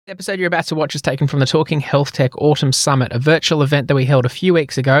Episode you're about to watch is taken from the Talking Health Tech Autumn Summit, a virtual event that we held a few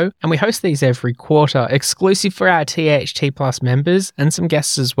weeks ago, and we host these every quarter, exclusive for our THT Plus members and some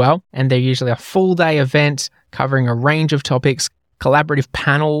guests as well. And they're usually a full-day event covering a range of topics, collaborative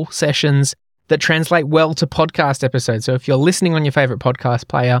panel sessions that translate well to podcast episodes. So if you're listening on your favorite podcast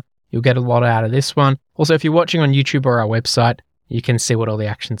player, you'll get a lot out of this one. Also, if you're watching on YouTube or our website, you can see what all the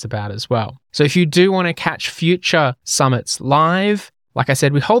action's about as well. So if you do want to catch future summits live, like I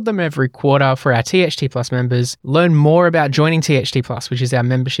said, we hold them every quarter for our THT Plus members. Learn more about joining THT Plus, which is our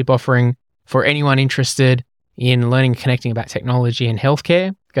membership offering for anyone interested in learning and connecting about technology and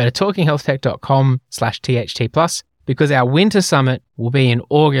healthcare. Go to talkinghealthtech.com/THT Plus because our winter summit will be in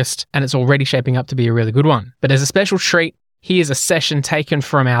August and it's already shaping up to be a really good one. But as a special treat, here's a session taken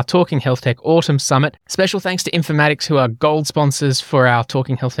from our Talking Health Tech Autumn Summit. Special thanks to Informatics, who are gold sponsors for our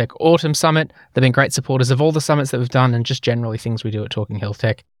Talking Health Tech Autumn Summit. They've been great supporters of all the summits that we've done and just generally things we do at Talking Health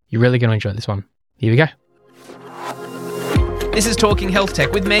Tech. You're really going to enjoy this one. Here we go. This is Talking Health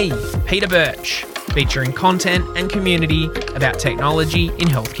Tech with me, Peter Birch, featuring content and community about technology in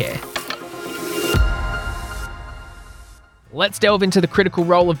healthcare. Let's delve into the critical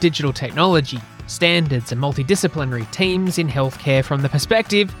role of digital technology, standards and multidisciplinary teams in healthcare from the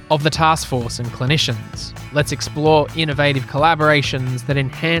perspective of the task force and clinicians. Let's explore innovative collaborations that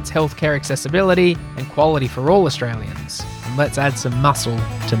enhance healthcare accessibility and quality for all Australians. And let's add some muscle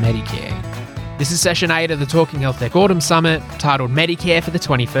to Medicare. This is session 8 of the Talking Health Tech Autumn Summit, titled Medicare for the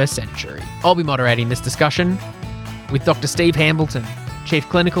 21st Century. I'll be moderating this discussion with Dr. Steve Hambleton, Chief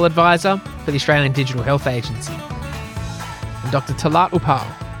Clinical Advisor for the Australian Digital Health Agency, and Dr. Talat Uppal,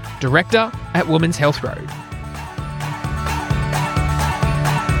 Director at Women's Health Road.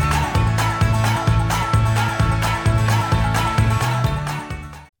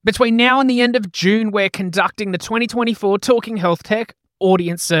 Between now and the end of June, we're conducting the 2024 Talking Health Tech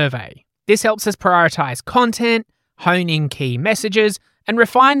Audience Survey. This helps us prioritise content, hone in key messages, and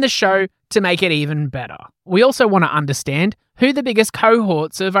refine the show to make it even better. We also want to understand who the biggest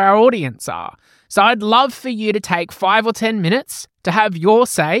cohorts of our audience are. So I'd love for you to take 5 or 10 minutes to have your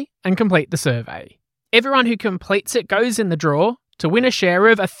say and complete the survey. Everyone who completes it goes in the draw to win a share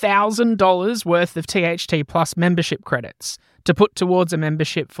of $1,000 worth of THT Plus membership credits to put towards a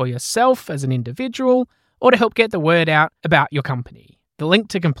membership for yourself as an individual or to help get the word out about your company. The link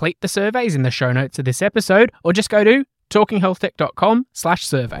to complete the survey is in the show notes of this episode, or just go to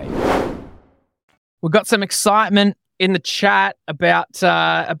talkinghealthtech.com/survey. We've got some excitement in the chat about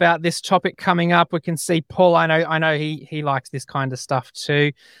this topic coming up. We can see Paul. I know he likes this kind of stuff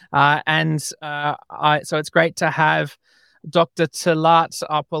too, so it's great to have Dr. Talat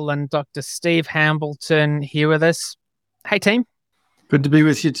Uppal and Dr. Steve Hambleton here with us. Hey team, good to be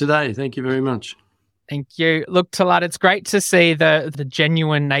with you today. Thank you very much. Thank you. Look, Talat, it's great to see the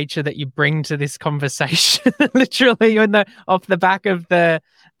genuine nature that you bring to this conversation. Literally, off the back of the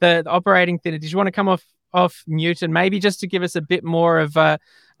operating theatre. Did you want to come off mute and maybe just to give us a bit more of a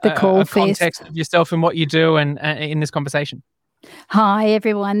context of yourself and what you do and in this conversation? Hi,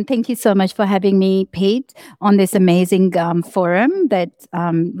 everyone. Thank you so much for having me, Pete, on this amazing forum that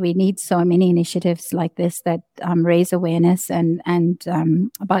we need so many initiatives like this that raise awareness and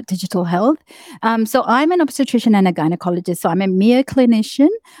about digital health. So I'm an obstetrician and a gynecologist. So I'm a mere clinician.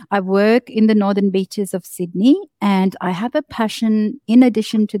 I work in the northern beaches of Sydney, and I have a passion, in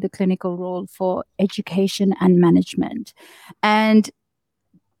addition to the clinical role, for education and management. And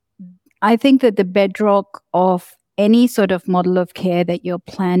I think that the bedrock of any sort of model of care that you're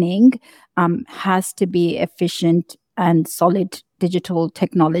planning has to be efficient and solid digital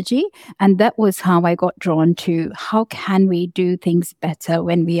technology. And that was how I got drawn to how can we do things better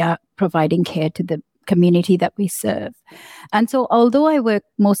when we are providing care to the community that we serve. And so although I work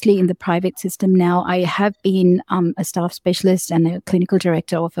mostly in the private system now, I have been a staff specialist and a clinical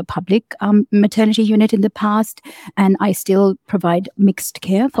director of a public maternity unit in the past, and I still provide mixed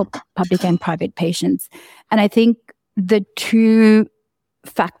care for public and private patients. And I think the two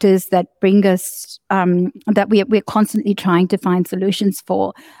factors that bring us, that we're constantly trying to find solutions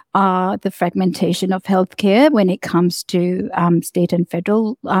for, are the fragmentation of healthcare when it comes to state and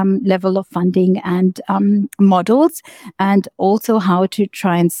federal level of funding and models, and also how to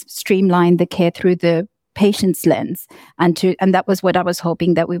try and streamline the care through the patient's lens. And that was what I was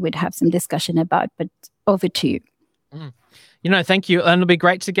hoping that we would have some discussion about. But over to you. Thank you. And it'll be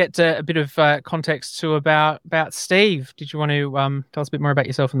great to get a bit of context too about Steve. Did you want to tell us a bit more about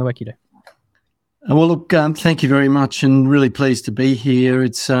yourself and the work you do? Well, look, thank you very much, and really pleased to be here.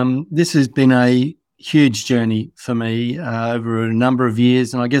 It's this has been a huge journey for me over a number of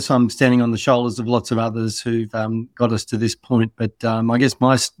years, and I guess I'm standing on the shoulders of lots of others who've got us to this point. But I guess I'm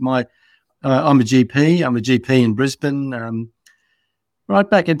a GP. I'm a GP in Brisbane. Right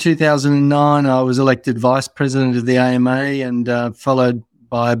back in 2009, I was elected vice president of the AMA and followed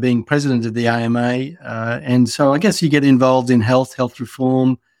by being president of the AMA. And so I guess you get involved in health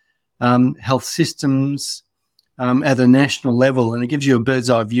reform, health systems at a national level, and it gives you a bird's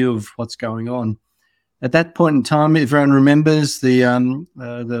eye view of what's going on. At that point in time, if everyone remembers, the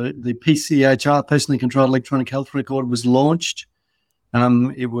PCHR, Personally Controlled Electronic Health Record, was launched.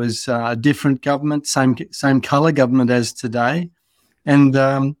 It was a different government, same colour government as today. And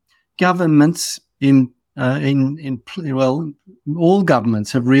governments all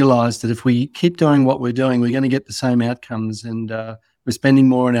governments have realised that if we keep doing what we're doing, we're going to get the same outcomes. And we're spending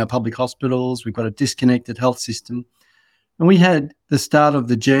more on our public hospitals. We've got a disconnected health system. And we had the start of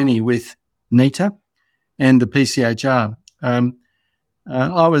the journey with NETA and the PCHR.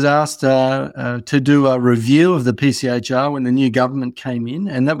 I was asked to do a review of the PCHR when the new government came in,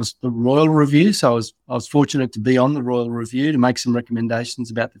 and that was the Royal Review. So I was fortunate to be on the Royal Review to make some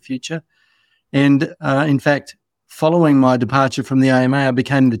recommendations about the future. And in fact, following my departure from the AMA, I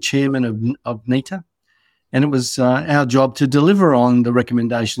became the chairman of NETA, and it was our job to deliver on the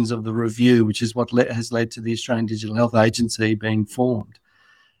recommendations of the review, which is what has led to the Australian Digital Health Agency being formed.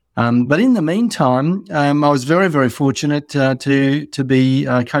 But in the meantime, I was very, very fortunate to be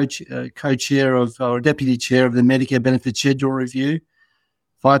co-chair or deputy chair of the Medicare Benefit Schedule Review.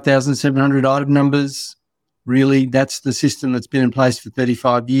 5,700 item numbers. Really, that's the system that's been in place for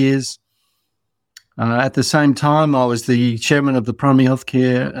 35 years. At the same time, I was the chairman of the Primary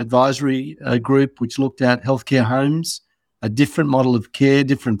Healthcare Advisory Group, which looked at healthcare homes, a different model of care,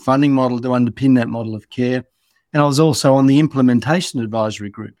 different funding model to underpin that model of care. And I was also on the Implementation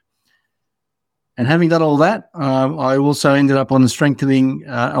Advisory Group. And having done all that, I also ended up on the strengthening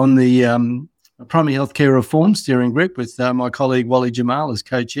on the Primary Healthcare Reform Steering Group with my colleague Wally Jamal as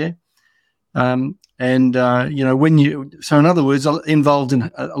co-chair. So in other words, I'm involved in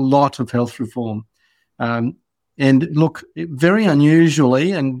a lot of health reform. And look, very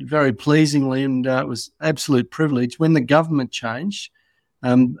unusually and very pleasingly, and it was absolute privilege, when the government changed,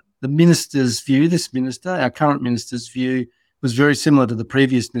 the minister's view, our current minister's view, was very similar to the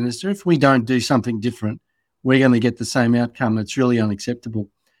previous minister. If we don't do something different, we're going to get the same outcome. It's really unacceptable.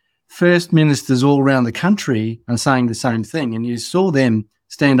 First ministers all around the country are saying the same thing, and you saw them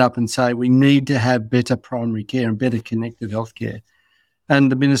stand up and say, we need to have better primary care and better connected healthcare.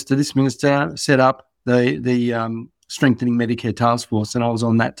 And this minister set up the Strengthening Medicare Task Force, and I was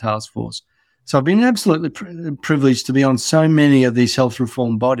on that task force. So I've been absolutely privileged to be on so many of these health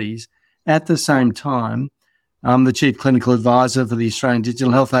reform bodies. At the same time, I'm the Chief Clinical Advisor for the Australian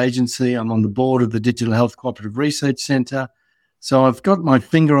Digital Health Agency. I'm on the board of the Digital Health Cooperative Research Centre. So I've got my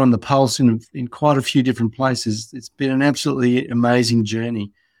finger on the pulse in quite a few different places. It's been an absolutely amazing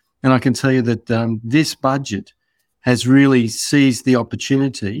journey. And I can tell you that this budget has really seized the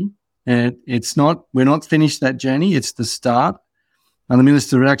opportunity. And we're not finished that journey. It's the start. And the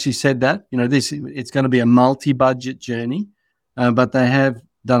minister actually said that, it's going to be a multi-budget journey, but they have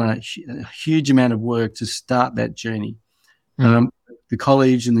done a huge amount of work to start that journey. The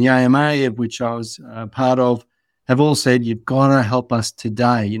college and the AMA, of which I was part of, have all said, you've got to help us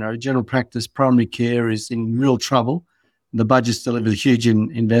today. General practice primary care is in real trouble. The budget's delivered a huge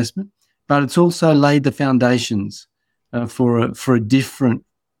investment, but it's also laid the foundations for a different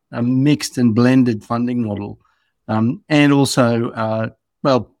mixed and blended funding model, and also,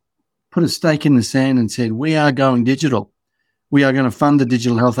 put a stake in the sand and said, we are going digital. We are going to fund the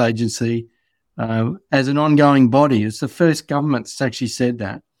Digital Health Agency as an ongoing body. It's the first government that's actually said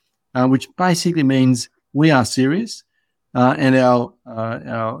that, which basically means we are serious, and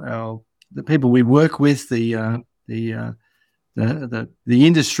the people we work with, the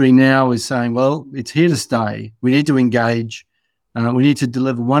industry now is saying, well, it's here to stay. We need to engage. We need to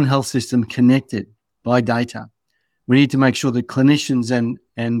deliver one health system connected by data. We need to make sure that clinicians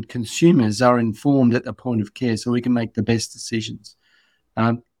and consumers are informed at the point of care so we can make the best decisions.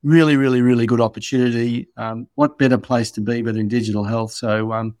 Really, really, really good opportunity. What better place to be but in digital health?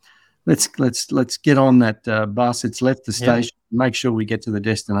 So let's get on that bus. It's left the station. Yeah. Make sure we get to the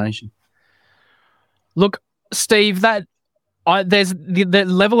destination. Look, Steve, there's the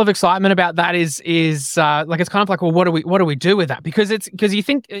level of excitement about that is it's kind of like, well, what do we do with that? Because you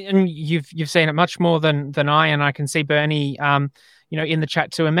think, and you've seen it much more than I, and I can see Bernie, in the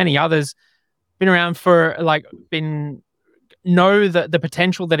chat too, and many others been around for know the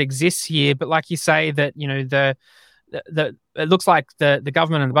potential that exists here. But like you say, that it looks like the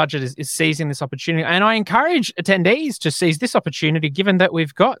government and the budget is seizing this opportunity. And I encourage attendees to seize this opportunity, given that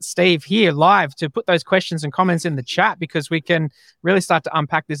we've got Steve here live to put those questions and comments in the chat, because we can really start to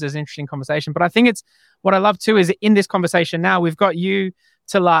unpack this as an interesting conversation. But I think it's what I love too is in this conversation now, we've got you,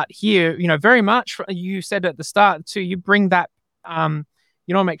 Talat, here, very much, you said at the start too, you bring that,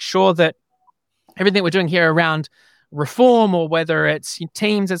 make sure that everything we're doing here around reform, or whether it's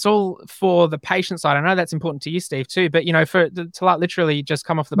teams, it's all for the patient side. I know that's important to you, Steve, too. But for Talat, literally just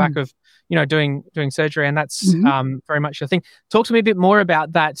come off the back of doing surgery, and that's very much your thing. Talk to me a bit more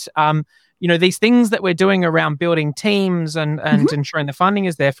about that. These things that we're doing around building teams and ensuring the funding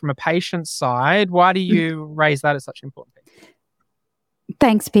is there from a patient side. Why do you raise that as such an important thing?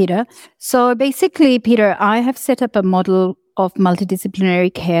 Thanks, Peter. So basically, Peter, I have set up a model of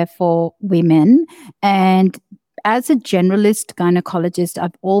multidisciplinary care for women, and as a generalist gynecologist,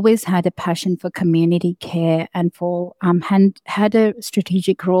 I've always had a passion for community care and for had a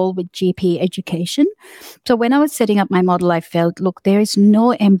strategic role with GP education. So when I was setting up my model, I felt, look, there is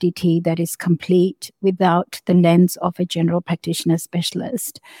no MDT that is complete without the lens of a general practitioner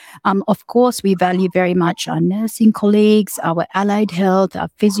specialist. Of course, we value very much our nursing colleagues, our allied health, our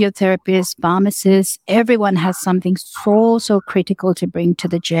physiotherapists, pharmacists. Everyone has something so critical to bring to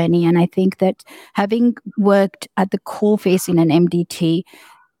the journey. And I think that having worked at the core face in an MDT,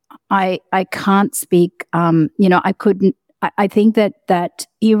 I can't speak, I couldn't, I think that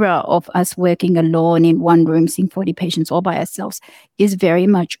era of us working alone in one room, seeing 40 patients all by ourselves is very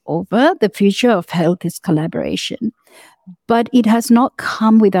much over. The future of health is collaboration, but it has not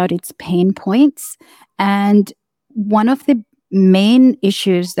come without its pain points. And one of the main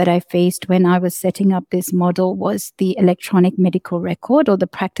issues that I faced when I was setting up this model was the electronic medical record, or the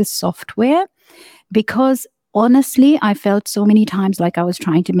practice software, because honestly, I felt so many times like I was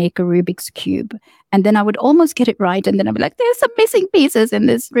trying to make a Rubik's Cube, and then I would almost get it right, and then I'd be like, there's some missing pieces in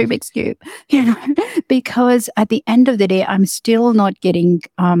this Rubik's Cube, because at the end of the day, I'm still not getting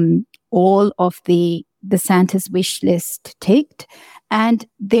all of the Santa's wish list ticked. And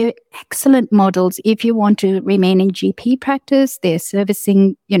they're excellent models if you want to remain in GP practice. They're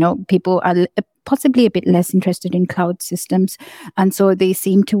servicing, people are possibly a bit less interested in cloud systems, and so they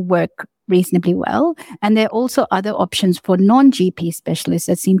seem to work reasonably well. And there are also other options for non-GP specialists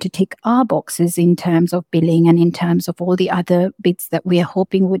that seem to tick our boxes in terms of billing and in terms of all the other bits that we are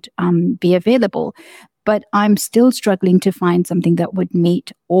hoping would be available. But I'm still struggling to find something that would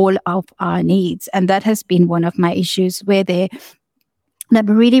meet all of our needs. And that has been one of my issues, where I'm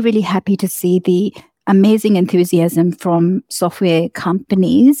really, really happy to see the amazing enthusiasm from software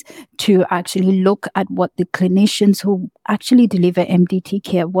companies to actually look at what the clinicians who actually deliver MDT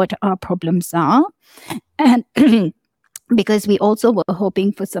care, what our problems are. And because we also were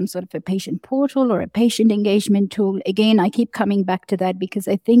hoping for some sort of a patient portal or a patient engagement tool. Again, I keep coming back to that because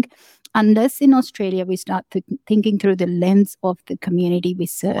I think unless in Australia we start thinking through the lens of the community we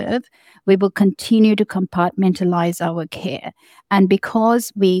serve, we will continue to compartmentalize our care. And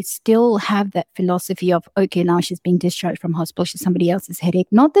because we still have that philosophy of, okay, now she's being discharged from hospital, she's somebody else's headache.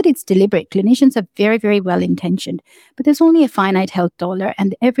 Not that it's deliberate. Clinicians are very, very well intentioned, but there's only a finite health dollar,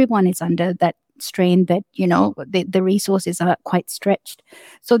 and everyone is under that strain that, the resources are quite stretched.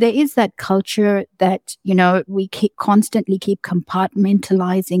 So there is that culture that, we constantly keep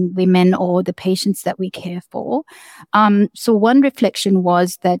compartmentalizing women or the patients that we care for. So one reflection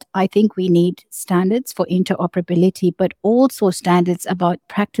was that I think we need standards for interoperability, but also standards about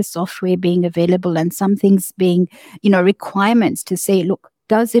practice software being available, and some things being, requirements to say, look,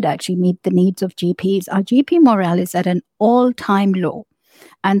 does it actually meet the needs of GPs? Our GP morale is at an all-time low.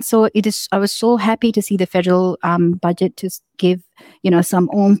 And so I was so happy to see the federal budget to give, some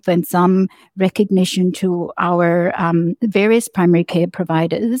oomph and some recognition to our various primary care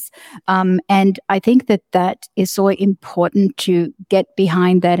providers. And I think that is so important to get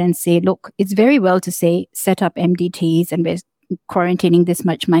behind that and say, look, it's very well to say, set up MDTs and we're quarantining this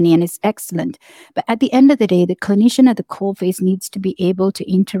much money, and it's excellent. But at the end of the day, the clinician at the core face needs to be able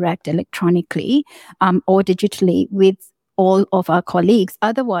to interact electronically or digitally with all of our colleagues.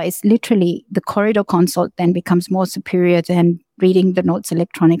 Otherwise, literally, the corridor consult then becomes more superior than reading the notes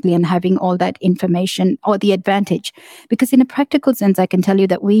electronically and having all that information, or the advantage. Because in a practical sense, I can tell you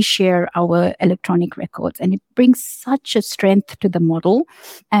that we share our electronic records, and it brings such a strength to the model.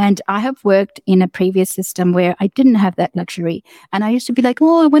 And I have worked in a previous system where I didn't have that luxury. And I used to be like,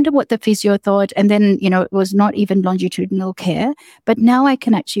 I wonder what the physio thought. And then, it was not even longitudinal care. But now I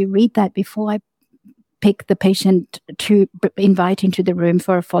can actually read that before I pick the patient to invite into the room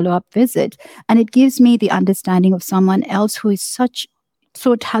for a follow-up visit. And it gives me the understanding of someone else who is such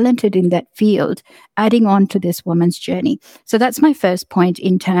so talented in that field, adding on to this woman's journey. So that's my first point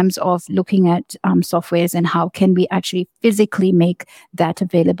in terms of looking at softwares and how can we actually physically make that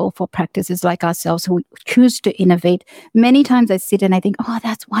available for practices like ourselves who choose to innovate. Many times I sit and I think, oh,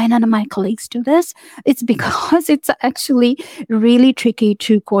 that's why none of my colleagues do this. It's because it's actually really tricky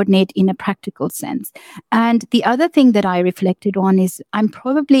to coordinate in a practical sense. And the other thing that I reflected on is I'm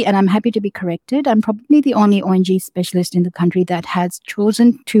probably, and I'm happy to be corrected, I'm probably the only ONG specialist in the country that has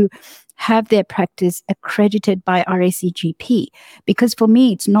chosen to have their practice accredited by RACGP. Because for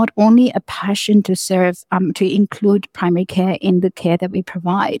me, it's not only a passion to serve, to include primary care in the care that we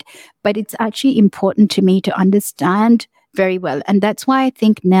provide, but it's actually important to me to understand very well. And that's why I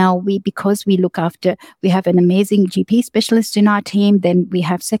think now because we have an amazing GP specialist in our team, then we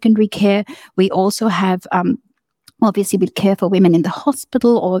have secondary care. We also have, obviously, we care for women in the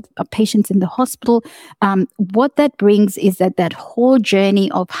hospital or patients in the hospital. What that brings is that whole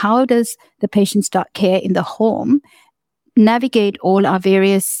journey of how does the patient start care in the home, navigate all our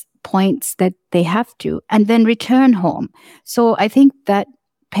various points that they have to, and then return home. So I think that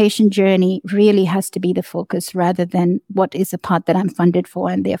patient journey really has to be the focus rather than what is the part that I'm funded for,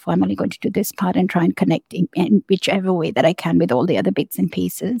 and therefore I'm only going to do this part and try and connect in whichever way that I can with all the other bits and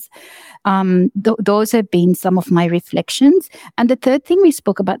pieces. Those have been some of my reflections. And the third thing, we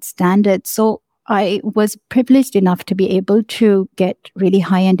spoke about standards. So I was privileged enough to be able to get really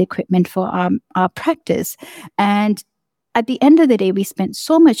high-end equipment for our practice. And at the end of the day, we spent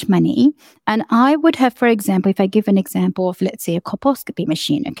so much money, and I would have, for example, if I give an example of, let's say, a colposcopy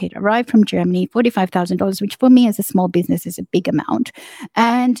machine, okay, it arrived from Germany, $45,000, which for me as a small business is a big amount.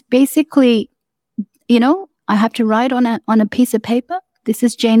 And basically, I have to write on a piece of paper, this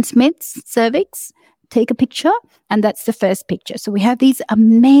is Jane Smith's cervix, take a picture, and that's the first picture. So we have these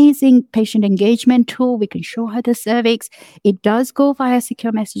amazing patient engagement tool. We can show her the cervix. It does go via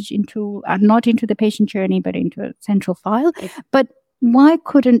secure message into, not into the patient journey, but into a central file. But why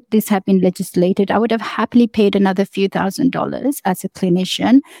couldn't this have been legislated? I would have happily paid another few $1,000s as a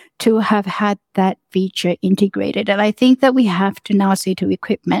clinician to have had that feature integrated. And I think that we have to now say to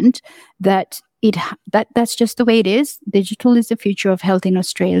equipment that that's just the way it is. Digital is the future of health in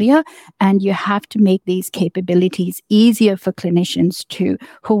Australia, and you have to make these capabilities easier for clinicians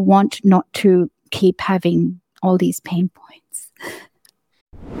who want not to keep having all these pain points.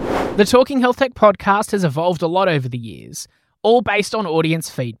 The Talking Health Tech podcast has evolved a lot over the years, all based on audience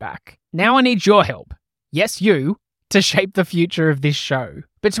feedback. Now I need your help, yes, you, to shape the future of this show.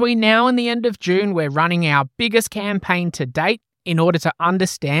 Between now and the end of June, we're running our biggest campaign to date in order to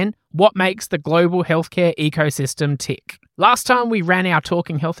understand what makes the global healthcare ecosystem tick. Last time we ran our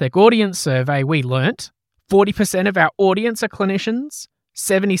Talking Health Tech audience survey, we learnt 40% of our audience are clinicians,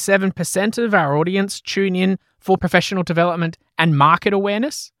 77% of our audience tune in for professional development and market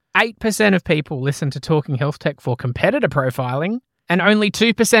awareness, 8% of people listen to Talking Health Tech for competitor profiling, and only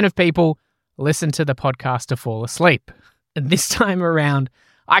 2% of people listen to the podcast to fall asleep. And this time around,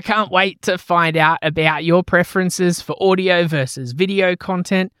 I can't wait to find out about your preferences for audio versus video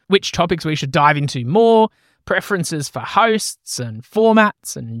content, which topics we should dive into more, preferences for hosts and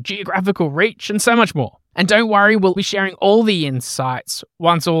formats and geographical reach, and so much more. And don't worry, we'll be sharing all the insights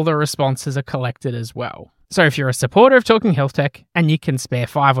once all the responses are collected as well. So if you're a supporter of Talking Health Tech and you can spare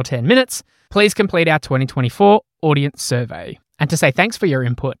 5 or 10 minutes, please complete our 2024 audience survey. And to say thanks for your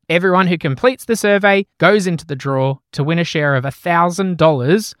input, everyone who completes the survey goes into the draw to win a share of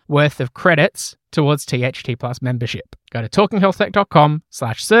 $1,000 worth of credits towards THT Plus membership. Go to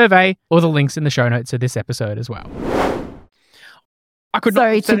talkinghealthtech.com/survey, or the links in the show notes of this episode as well.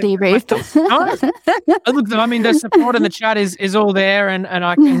 Sorry to debrief. Look, I mean, the support in the chat is all there, and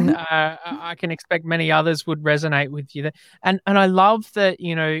I can expect many others would resonate with you. And I love that,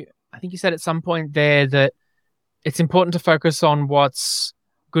 I think you said at some point there that it's important to focus on what's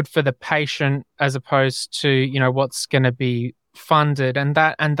good for the patient as opposed to, what's going to be funded, and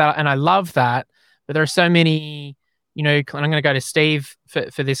I love that. But there are so many, and I'm going to go to Steve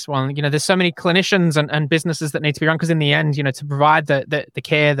for this one. There's so many clinicians and businesses that need to be run, because in the end, to provide the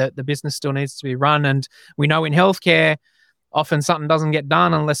care that the business still needs to be run. And we know in healthcare, often something doesn't get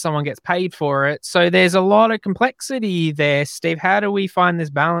done unless someone gets paid for it. So there's a lot of complexity there. Steve, how do we find this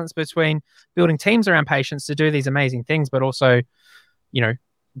balance between building teams around patients to do these amazing things, but also,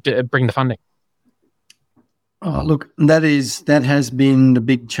 bring the funding? Oh, look, that has been the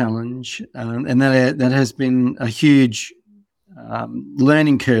big challenge, and that has been a huge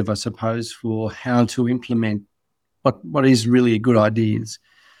learning curve, I suppose, for how to implement what is really good ideas.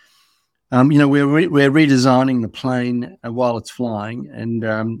 We're redesigning the plane while it's flying. And,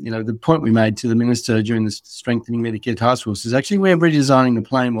 the point we made to the Minister during the Strengthening Medicare Task Force is actually we're redesigning the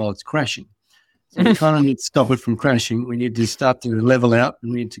plane while it's crashing. So we kind of need to stop it from crashing. We need to start to level out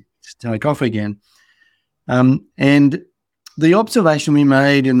and we need to take off again. And the observation we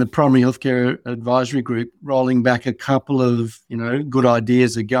made in the Primary Healthcare Advisory Group, rolling back a couple of, good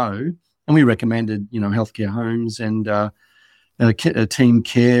ideas ago, and we recommended, healthcare homes and a team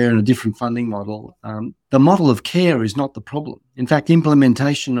care and a different funding model. The model of care is not the problem. In fact,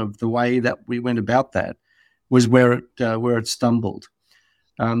 implementation of the way that we went about that was where it stumbled.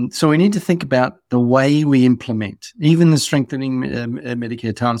 So we need to think about the way we implement. Even the Strengthening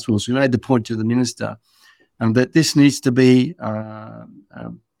Medicare Task Force, we made the point to the Minister that this needs to be,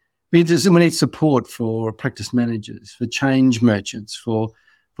 we need support for practice managers, for change merchants, for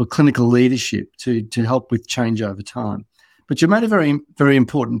clinical leadership to help with change over time. But you made a very, very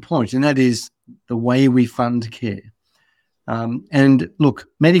important point, and that is the way we fund care. And look,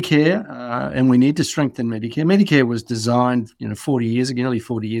 Medicare, and we need to strengthen Medicare. Medicare was designed, 40 years ago, nearly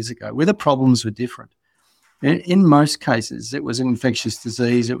 40 years ago, where the problems were different. In most cases, it was an infectious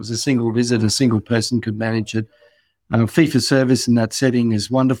disease. It was a single visit. A single person could manage it. Fee-for-service in that setting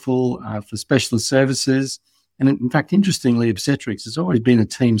is wonderful for specialist services. And in fact, interestingly, obstetrics has always been a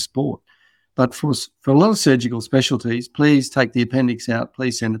team sport. But for a lot of surgical specialties, please take the appendix out.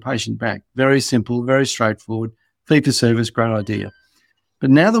 Please send the patient back. Very simple, very straightforward. Fee-for-service, great idea. But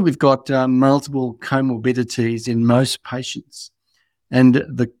now that we've got multiple comorbidities in most patients and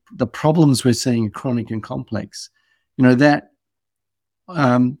the problems we're seeing are chronic and complex, that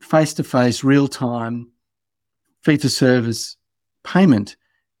face-to-face, real-time fee-for-service payment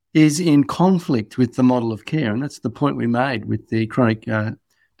is in conflict with the model of care. And that's the point we made with the Chronic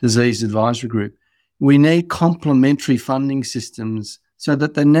Disease Advisory Group. We need complementary funding systems so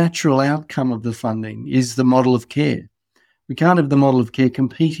that the natural outcome of the funding is the model of care. We can't have the model of care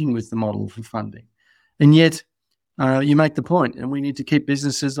competing with the model for funding. And yet, you make the point, and we need to keep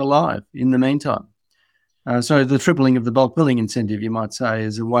businesses alive in the meantime. So the tripling of the bulk billing incentive, you might say,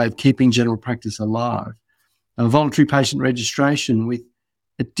 is a way of keeping general practice alive. Voluntary patient registration with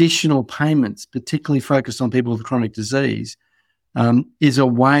additional payments, particularly focused on people with chronic disease, is a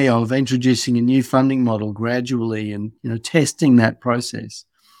way of introducing a new funding model gradually and testing that process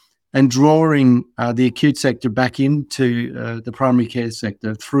and drawing the acute sector back into the primary care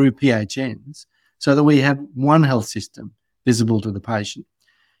sector through PHNs so that we have one health system visible to the patient.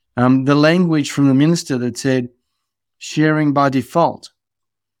 The language from the Minister that said sharing by default.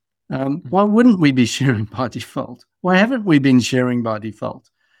 Why wouldn't we be sharing by default? Why haven't we been sharing by default?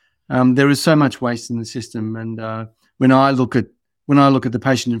 There is so much waste in the system, and when I look at the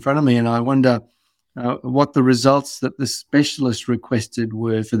patient in front of me and I wonder what the results that the specialist requested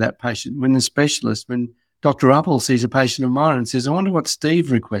were for that patient. When Dr. Uppal sees a patient of mine and says, I wonder what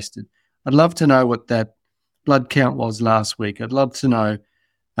Steve requested. I'd love to know what that blood count was last week. I'd love to know,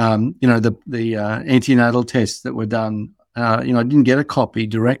 the antenatal tests that were done. I didn't get a copy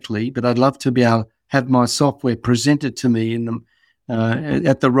directly, but I'd love to be able to have my software presented to me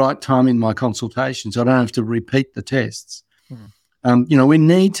at the right time in my consultation so I don't have to repeat the tests. We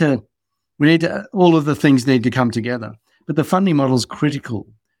need to, all of the things need to come together, but the funding model is critical.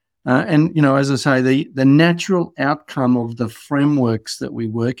 As I say, the natural outcome of the frameworks that we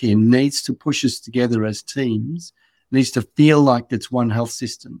work in needs to push us together as teams, needs to feel like it's one health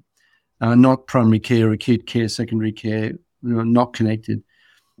system, not primary care, acute care, secondary care, not connected.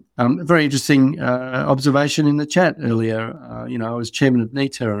 Very interesting observation in the chat earlier. I was chairman of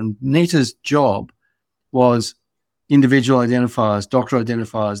NETA, and NETA's job was individual identifiers, doctor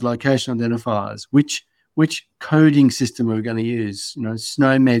identifiers, location identifiers, which coding system are we going to use?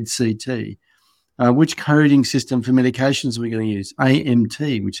 SNOMED CT. Which coding system for medications are we going to use?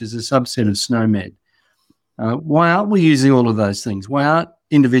 AMT, which is a subset of SNOMED. Why aren't we using all of those things? Why aren't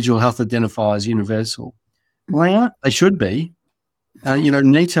individual health identifiers universal? Why aren't they? Should be.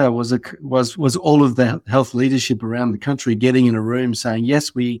 NETA was all of the health leadership around the country getting in a room saying,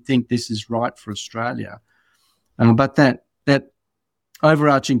 yes, we think this is right for Australia. But that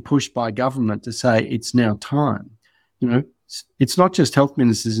overarching push by government to say it's now time, it's not just health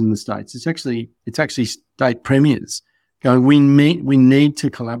ministers in the states. It's actually state premiers going, we need to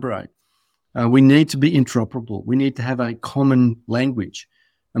collaborate. We need to be interoperable. We need to have a common language.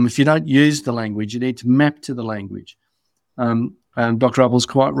 If you don't use the language, you need to map to the language. And Dr. Uppal's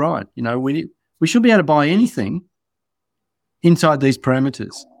quite right. We should be able to buy anything inside these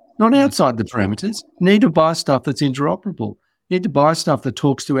parameters. Not outside the parameters. You need to buy stuff that's interoperable. You need to buy stuff that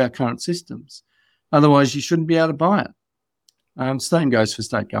talks to our current systems. Otherwise, you shouldn't be able to buy it. Same goes for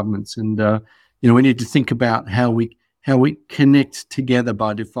state governments, and we need to think about how we connect together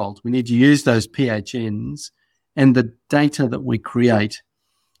by default. We need to use those PHNs and the data that we create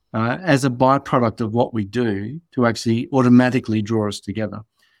as a byproduct of what we do to actually automatically draw us together.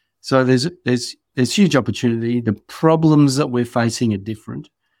 So there's huge opportunity. The problems that we're facing are different.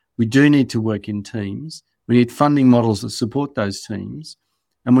 We do need to work in teams. We need funding models that support those teams,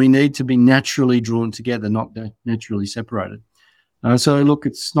 and we need to be naturally drawn together, not naturally separated. So look,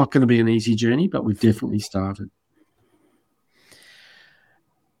 it's not going to be an easy journey, but we've definitely started.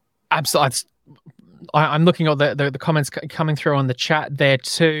 Absolutely. I'm looking at the comments coming through on the chat there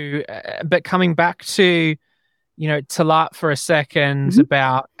too. But coming back to, Talat for a second,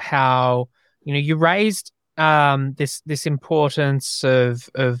 about how, you raised this importance of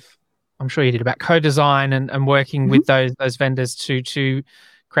I'm sure you did, about co-design and working with those vendors to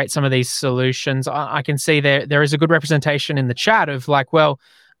create some of these solutions. I can see there is a good representation in the chat of like, well,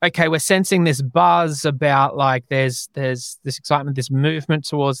 okay, we're sensing this buzz about like there's this excitement, this movement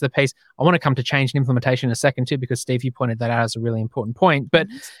towards the piece. I want to come to change and implementation in a second too, because Steve, you pointed that out as a really important point. But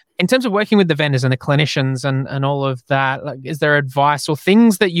in terms of working with the vendors and the clinicians and all of that, like, is there advice or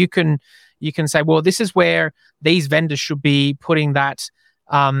things that you can say, well, this is where these vendors should be putting that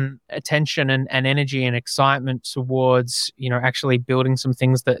attention and energy and excitement towards, actually building some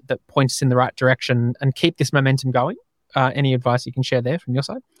things that point us in the right direction and keep this momentum going? Any advice you can share there from your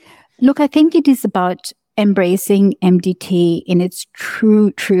side? Look, I think it is about embracing MDT in its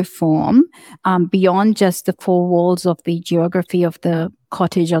true form, beyond just the four walls of the geography of the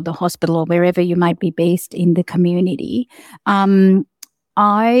cottage or the hospital or wherever you might be based in the community.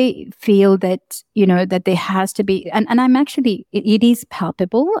 I feel that, that there has to be, and I'm actually, it is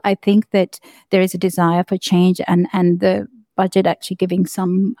palpable. I think that there is a desire for change and the budget actually giving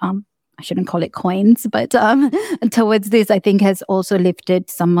some, I shouldn't call it coins, but towards this, I think has also lifted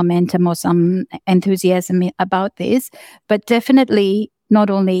some momentum or some enthusiasm about this. But definitely not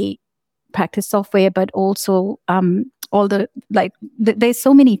only practice software, but also all the, there's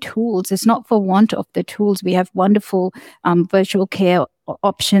so many tools. It's not for want of the tools. We have wonderful virtual care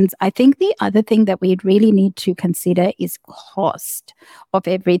options. I think the other thing that we really need to consider is cost of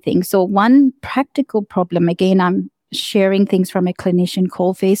everything. So one practical problem, again, I'm sharing things from a clinician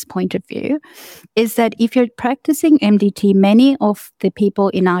coalface point of view, is that if you're practicing MDT, many of the people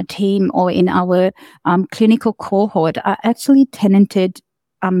in our team or in our clinical cohort are actually tenanted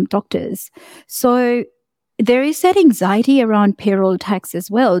doctors. So there is that anxiety around payroll tax as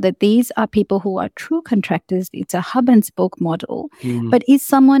well, that these are people who are true contractors. It's a hub and spoke model. But is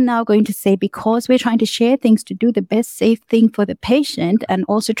someone now going to say, because we're trying to share things to do the best safe thing for the patient and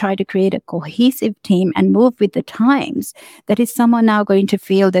also try to create a cohesive team and move with the times, that is someone now going to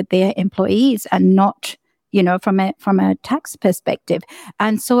feel that their employees are not, from a tax perspective?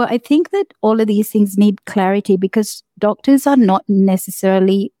 And so I think that all of these things need clarity, because doctors are not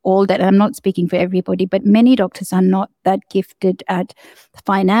necessarily all that. I'm not speaking for everybody, but many doctors are not that gifted at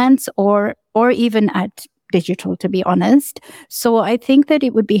finance or even at digital, to be honest. So I think that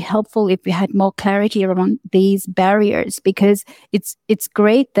it would be helpful if we had more clarity around these barriers, because it's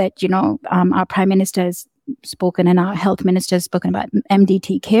great that, our Prime Minister has spoken and our health minister has spoken about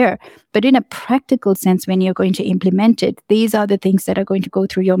MDT care. But in a practical sense, when you're going to implement it, these are the things that are going to go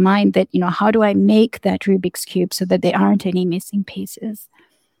through your mind, that, how do I make that Rubik's Cube so that there aren't any missing pieces?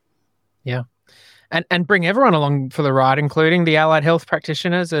 Yeah. And bring everyone along for the ride, including the allied health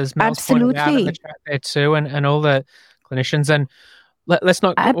practitioners, as Mel's pointed out in the chat there too, and all the clinicians. And let's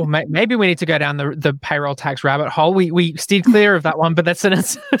not, or maybe we need to go down the payroll tax rabbit hole. We steered clear of that one, but that's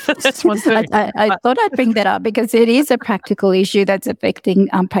one too. I thought I'd bring that up because it is a practical issue that's affecting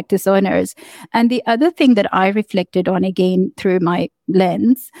practice owners. And the other thing that I reflected on again through my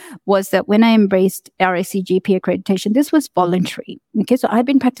lens was that when I embraced RACGP accreditation, this was voluntary. Okay, so I'd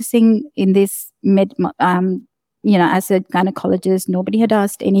been practicing in this as a gynecologist, nobody had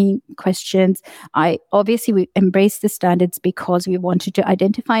asked any questions. We embraced the standards because we wanted to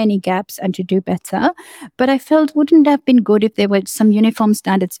identify any gaps and to do better. But I felt, wouldn't it have been good if there were some uniform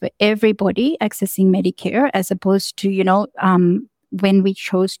standards for everybody accessing Medicare, as opposed to, when we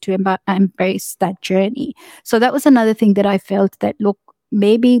chose to embrace that journey. So that was another thing that I felt that, look,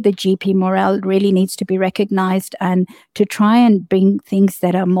 maybe the GP morale really needs to be recognized and to try and bring things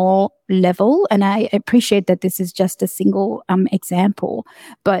that are more level. And I appreciate that this is just a single example,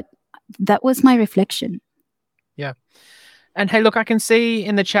 but that was my reflection. Yeah. And hey, look, I can see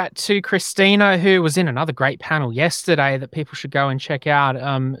in the chat too, Christina, who was in another great panel yesterday that people should go and check out,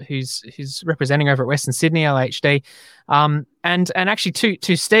 who's representing over at Western Sydney LHD. And actually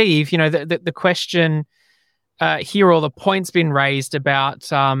to Steve, the question hear all the points been raised about,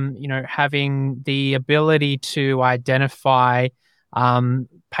 having the ability to identify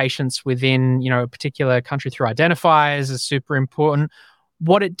patients within, a particular country through identifiers is super important.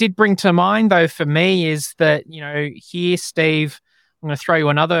 What it did bring to mind, though, for me is that, here, Steve, I'm going to throw you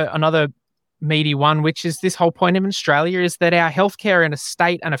another meaty one, which is this whole point in Australia is that our healthcare in a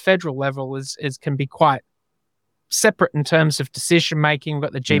state and a federal level is can be quite separate in terms of decision making. We've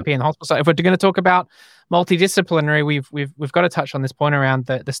got the GP and the hospital. So if we're going to talk about multidisciplinary, we've got to touch on this point around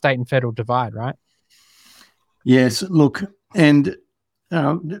the state and federal divide, right? Yes. Look, and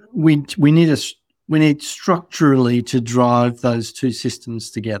we need structurally to drive those two systems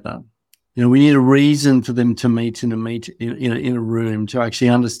together. We need a reason for them to meet in a room to actually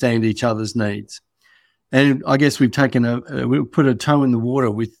understand each other's needs. And I guess we've put a toe in the water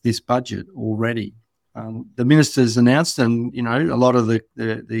with this budget already. The minister's announced, and a lot of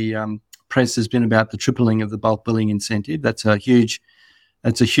the press has been about the tripling of the bulk billing incentive. That's a huge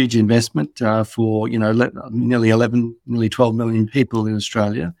investment for nearly 12 million people in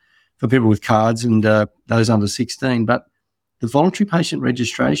Australia, for people with cards and those under 16. But the voluntary patient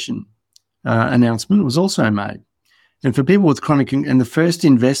registration announcement was also made, and for people with chronic, and the first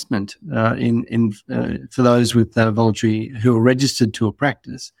investment for those with voluntary who are registered to a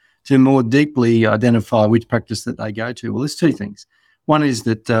practice, to more deeply identify which practice that they go to. Well, there's two things. One is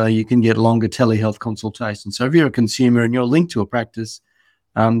that you can get longer telehealth consultations. So if you're a consumer and you're linked to a practice,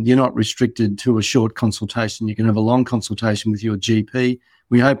 you're not restricted to a short consultation. You can have a long consultation with your GP.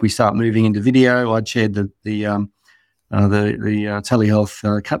 We hope we start moving into video. I chaired the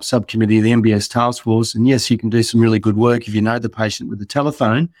telehealth CUP subcommittee, the MBS task force. And yes, you can do some really good work if you know the patient with the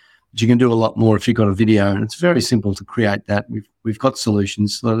telephone, but you can do a lot more if you've got a video. And it's very simple to create that. We've got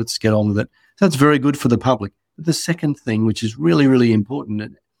solutions, so let's get on with it. So that's very good for the public. But the second thing, which is really, really important,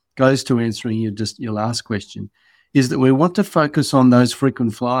 it goes to answering your last question, is that we want to focus on those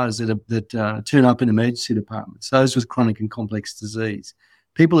frequent flyers that turn up in emergency departments, those with chronic and complex disease.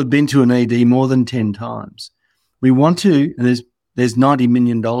 People have been to an ED more than 10 times. We want to, and there's $90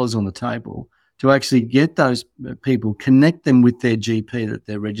 million on the table, to actually get those people, connect them with their GP that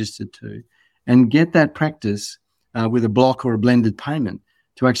they're registered to, and get that practice with a block or a blended payment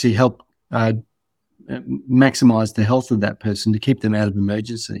to actually help maximise the health of that person, to keep them out of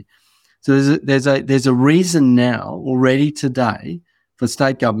emergency. So there's a reason now already today for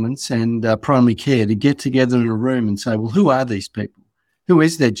state governments and primary care to get together in a room and say, well, who are these people? Who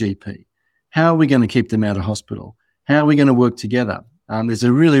is their GP? How are we going to keep them out of hospital? How are we going to work together? There's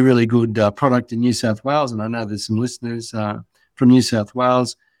a really, really good product in New South Wales, and I know there's some listeners from New South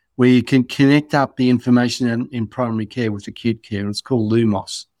Wales, where you can connect up the information in primary care with acute care. It's called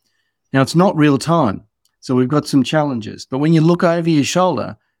Lumos. Now, it's not real time, so we've got some challenges. But when you look over your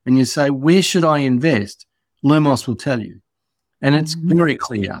shoulder and you say, where should I invest? Lumos will tell you. And it's very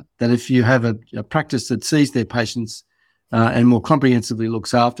clear that if you have a practice that sees their patients and more comprehensively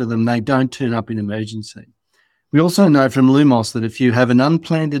looks after them, they don't turn up in emergency. We also know from Lumos that if you have an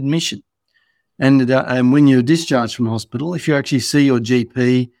unplanned admission and when you're discharged from hospital, if you actually see your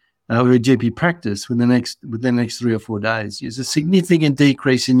GP or your GP practice within the next 3 or 4 days, there's a significant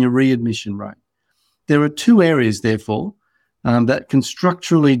decrease in your readmission rate. There are two areas, therefore, that can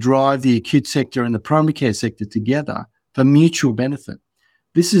structurally drive the acute sector and the primary care sector together for mutual benefit.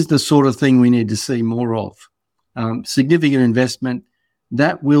 This is the sort of thing we need to see more of. Significant investment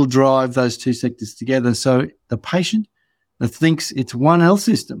that will drive those two sectors together. So the patient that thinks it's one health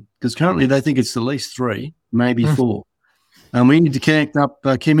system, because currently they think it's at least 3, maybe 4. And we need to connect up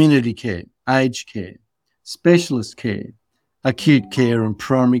community care, aged care, specialist care, acute care and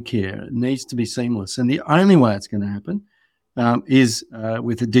primary care. It needs to be seamless. And the only way it's going to happen is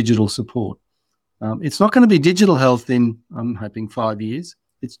with a digital support. It's not going to be digital health in, I'm hoping, 5 years.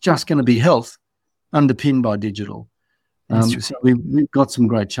 It's just going to be health underpinned by digital. So we've got some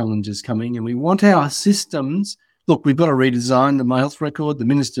great challenges coming, and we want our systems. Look, we've got to redesign the My Health Record. The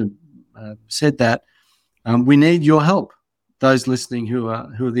Minister said that. We need your help, those listening who are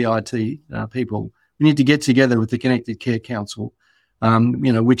the IT people. We need to get together with the Connected Care Council,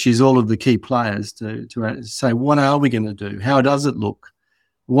 which is all of the key players, to say, what are we going to do? How does it look?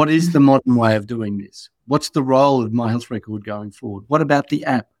 What is the modern way of doing this? What's the role of My Health Record going forward? What about the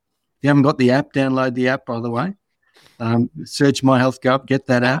app? If you haven't got the app, download the app, by the way. Search My Health Gov, get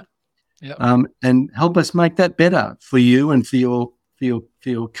that app, and help us make that better for you and for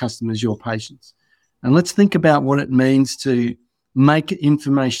your customers, your patients. And let's think about what it means to make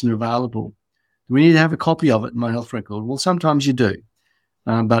information available. We need to have a copy of it in My Health Record. Well, sometimes you do,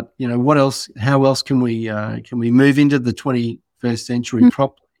 but what else? How else can we move into the 21st century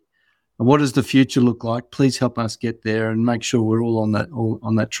properly? What does the future look like? Please help us get there and make sure we're all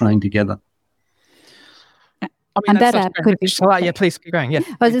on that train together. I mean, that app could be... Yeah, please keep going. Yeah.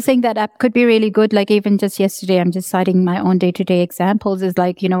 I was just saying that app could be really good. Like even just yesterday, I'm just citing my own day-to-day examples, is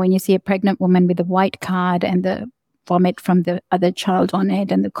like, when you see a pregnant woman with a white card and the vomit from the other child on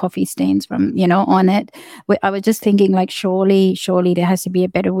it and the coffee stains from, on it. I was just thinking like, surely there has to be a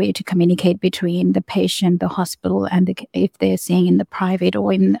better way to communicate between the patient, the hospital, and if they're seeing in the private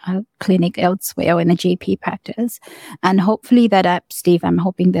or in a clinic elsewhere or in a GP practice. And hopefully that app, Steve, I'm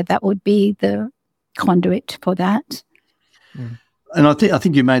hoping that would be the conduit for that. And I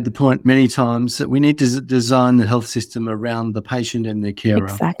think you made the point many times that we need to design the health system around the patient and their carer.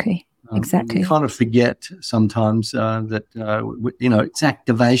 Exactly. We kind of forget sometimes that it's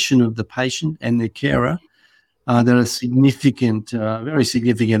activation of the patient and their carer that are significant, very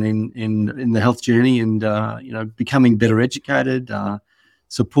significant in the health journey, and becoming better educated,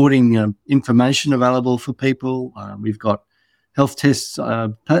 supporting information available for people. We've got health tests,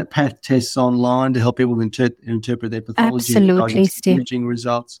 path tests online to help people interpret their pathology. Absolutely, Steve. Imaging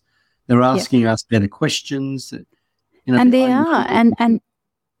results. They're asking us better questions. And they are,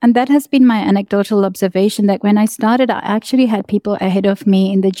 and that has been my anecdotal observation, that when I started, I actually had people ahead of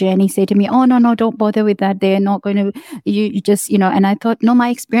me in the journey say to me, "Oh, no, don't bother with that. They're not going to, you just, and I thought, no, my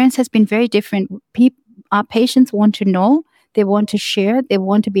experience has been very different. Our patients want to know, they want to share, they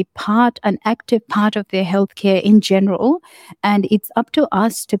want to be an active part of their healthcare in general. And it's up to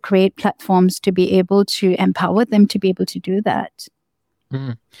us to create platforms to be able to empower them to be able to do that."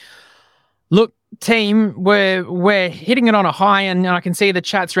 Look, team, we're hitting it on a high, and I can see the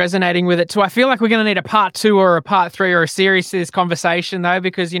chat's resonating with it too. I feel like we're going to need a part 2 or a part 3 or a series to this conversation, though,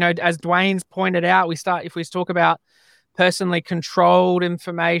 because as Dwayne's pointed out, if we talk about personally controlled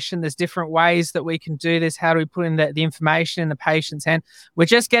information, there's different ways that we can do this. How do we put in the information in the patient's hand? We're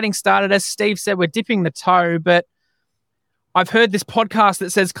just getting started. As Steve said, we're dipping the toe, but I've heard this podcast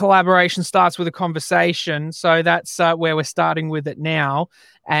that says collaboration starts with a conversation. So that's where we're starting with it now.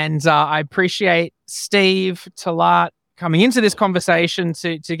 And I appreciate Steve, Talat, coming into this conversation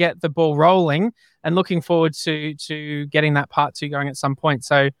to get the ball rolling, and looking forward to getting that part 2 going at some point.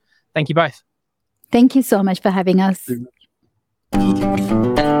 So thank you both. Thank you so much for having us.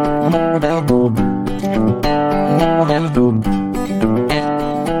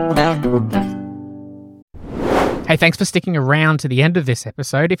 Hey, thanks for sticking around to the end of this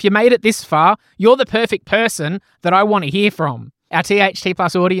episode. If you made it this far, you're the perfect person that I want to hear from. Our THT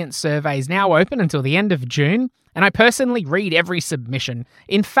Plus audience survey is now open until the end of June, and I personally read every submission.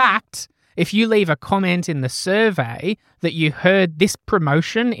 In fact, if you leave a comment in the survey that you heard this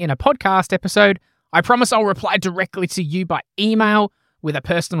promotion in a podcast episode, I promise I'll reply directly to you by email with a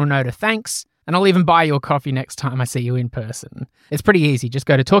personal note of thanks, and I'll even buy you a coffee next time I see you in person. It's pretty easy. Just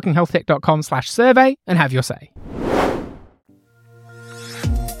go to talkinghealthtech.com/survey and have your say.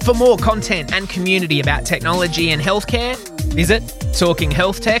 For more content and community about technology and healthcare, visit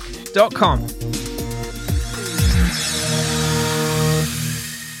talkinghealthtech.com.